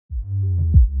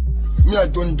Me I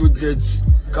don't do that.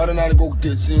 Cause I go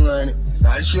to sing and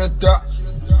I shit that.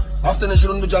 After the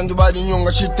show, do John by the young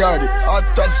shit out.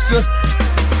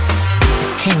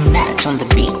 It's King Natch on the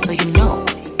beat, so you know.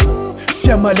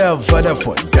 Fiamala Vada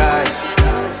for die.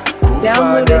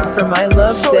 Downloaded from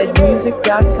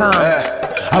ilovezmusic.com.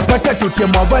 Apata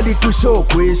tutemwa bali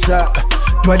tushokwesha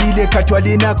twalileka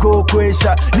twalinako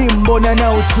kwesha nimbona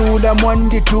na utsula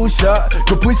mwanditusha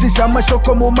tupwisisa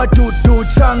mashoko mu matutu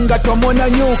tsanga twamona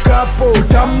nyukapo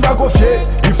tutambakofye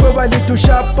ifwe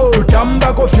balitushapo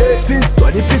tutambakofye since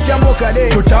twalipita mokale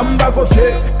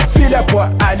tutambakofye filapwa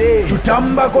ale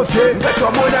tutambakofye nga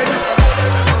twamona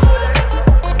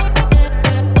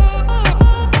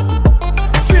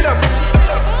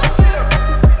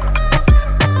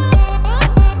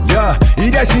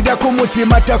ila shida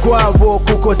kumutima takwabo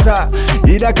kukosa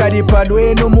ila kalipa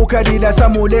lwenu mukalila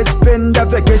samule spenda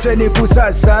vacation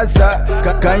kusasasa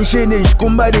kanshini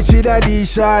nshikumbali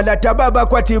chilalisha lata baba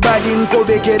kwati bali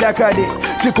nkobekela kale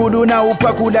sikuluna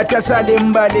upakula tasale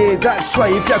mbale that's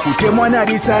why ifya kutemwa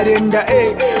nalisarenda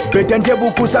beta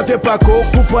ntebukusafe pako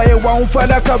kupaye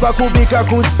waunfalaka bakubika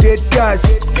ku state gas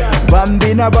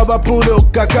bambina baba pulo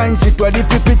kakansi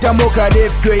twalifipita mokale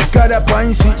fyo ikala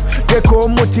pansi teko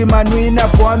mutima nwina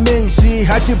kwa menshi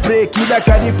hati break ila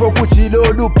kalipo kuchilo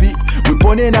lupi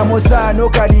wipone na mosano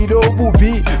kalilo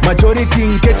bubi majority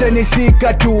nkete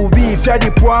nisika tubi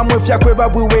fyadi pwamwe fyakwe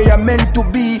babwiwe ya meant to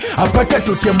be apata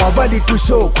tutemwa bali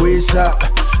tushokwesha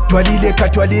twalileka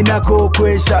twalinako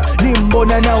kwesha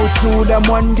nimbona na utsula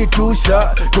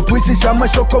mwanditusha tupwisisa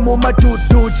mashoko mu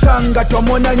matutu tsanga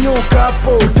twamona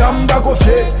nyukapo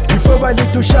tutambakofye ifwe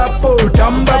balitushapo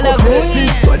tutambakofye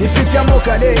since twalipita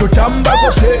mokale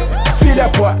tutambakofye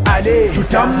filapwa ale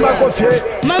tutambakofye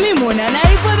mami mona na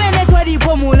ifwe bene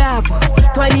twalipo mulavu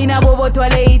twalina bobo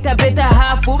twaleita peta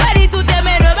hafu bali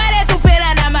tutemerwe bale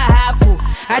tupela na mahafu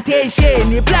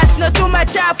attention plus no too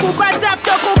much afu but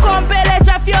after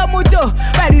kukompelesha fyo muto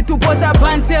bali tupoza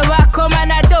panse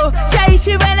wakomanato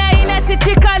shaishi bena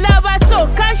inatichikala baso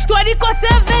cash twaliko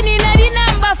 7 inali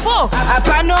number 4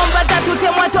 apa nomba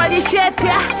tatutemwa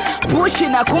twalisheta pushi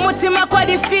na kumutima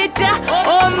kwalifita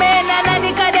omena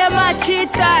nanikade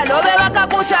machita lobe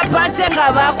bakakusha panse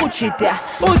nga bakuchita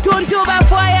utuntu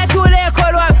bafwaya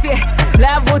tulekolwafye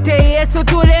lavute yesu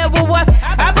tulebubwafye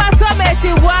apasometi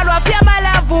bwalwafye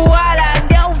malavuwala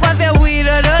nde ufave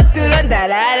wilo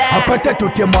lotulondalala apata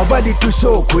tutemwa bali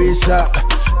tushokwesha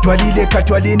twalileka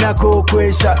twalinako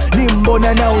kwesha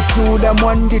nimbona na utsula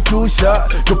mwanditusha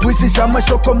tupwisisa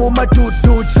mashoko mu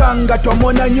matutu tsanga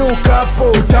twamona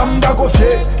nyukapo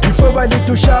tutambakofye ifwe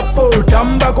balitushapo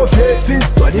tutambakofye since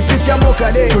twalipita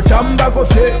mokale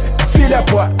tutambakofye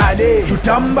filapwa ale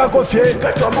tutambakofye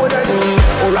nga twamona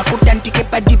olwakutantike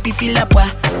padipi filapwa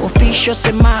official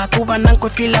sema kuba nankwe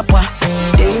filapwa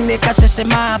deineka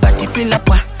sesema bati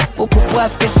filapwa ukupwa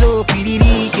feso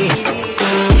piririke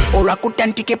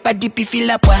olwakutantike padipi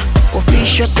filapwa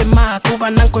official sema kuba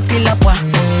nankwe filapwa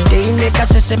deineka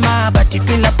sesema bati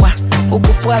filapwa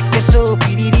ukupwa feso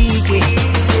piririke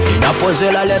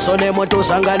inaponzela lesone moto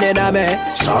sangane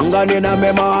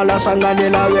name mala sangane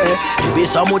nawe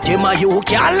ibisa mutima you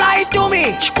can't lie to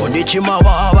me chikondi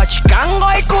chimawawa chikango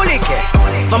ikulike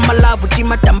vamalavu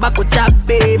timatambako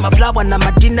chabe maflawa na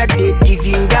madina deti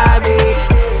vingabe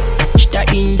chita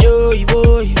enjoy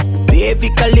boy bevi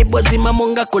kalibo zima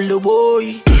monga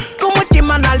kuluboy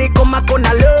kumutima naliko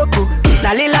makona loko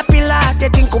nalila pilate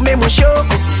tinkume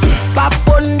moshoko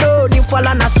papondo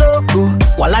nimfala na soko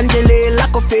walanjelela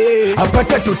kofe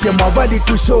apata tutemwa bali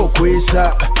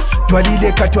tushokwesha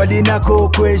twalileka twalinako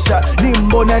kwesha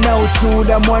nimbona na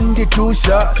utsula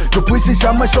mwanditusha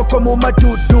tupwisisa mashoko mu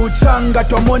matutu tsanga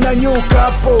twamona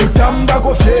nyukapo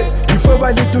tutambakofye ifwe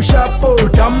balitushapo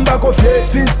tutambakofye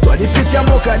since twalipita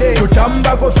mokale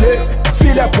tutambakofye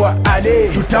filapwa ale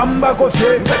tutambakofye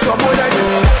nga twamona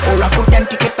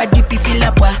olwakutantike padipi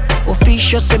filapwa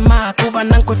official sema kuba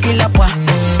nankwe filapwa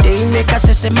deineka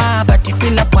sesema bati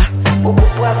filapwa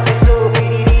ukupwa peso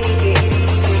piririke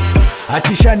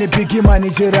atishane bigi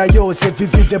manijera yose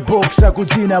vivi the boxa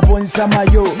kujina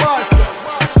bonsamayo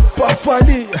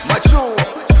pafali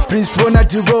Prince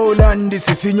Ronald Roland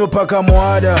sisinyo paka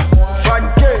mwada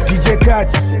DJ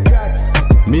Cats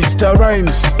Mr.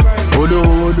 Rhymes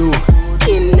Olo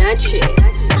King Natch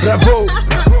Bravo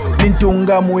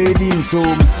Nintunga mwedi nso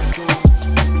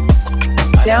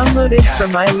Downloaded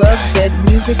from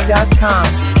ilovezmusic.com.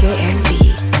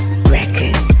 KNV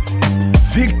Records.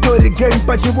 Victory Game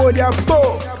Pachibodia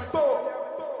Po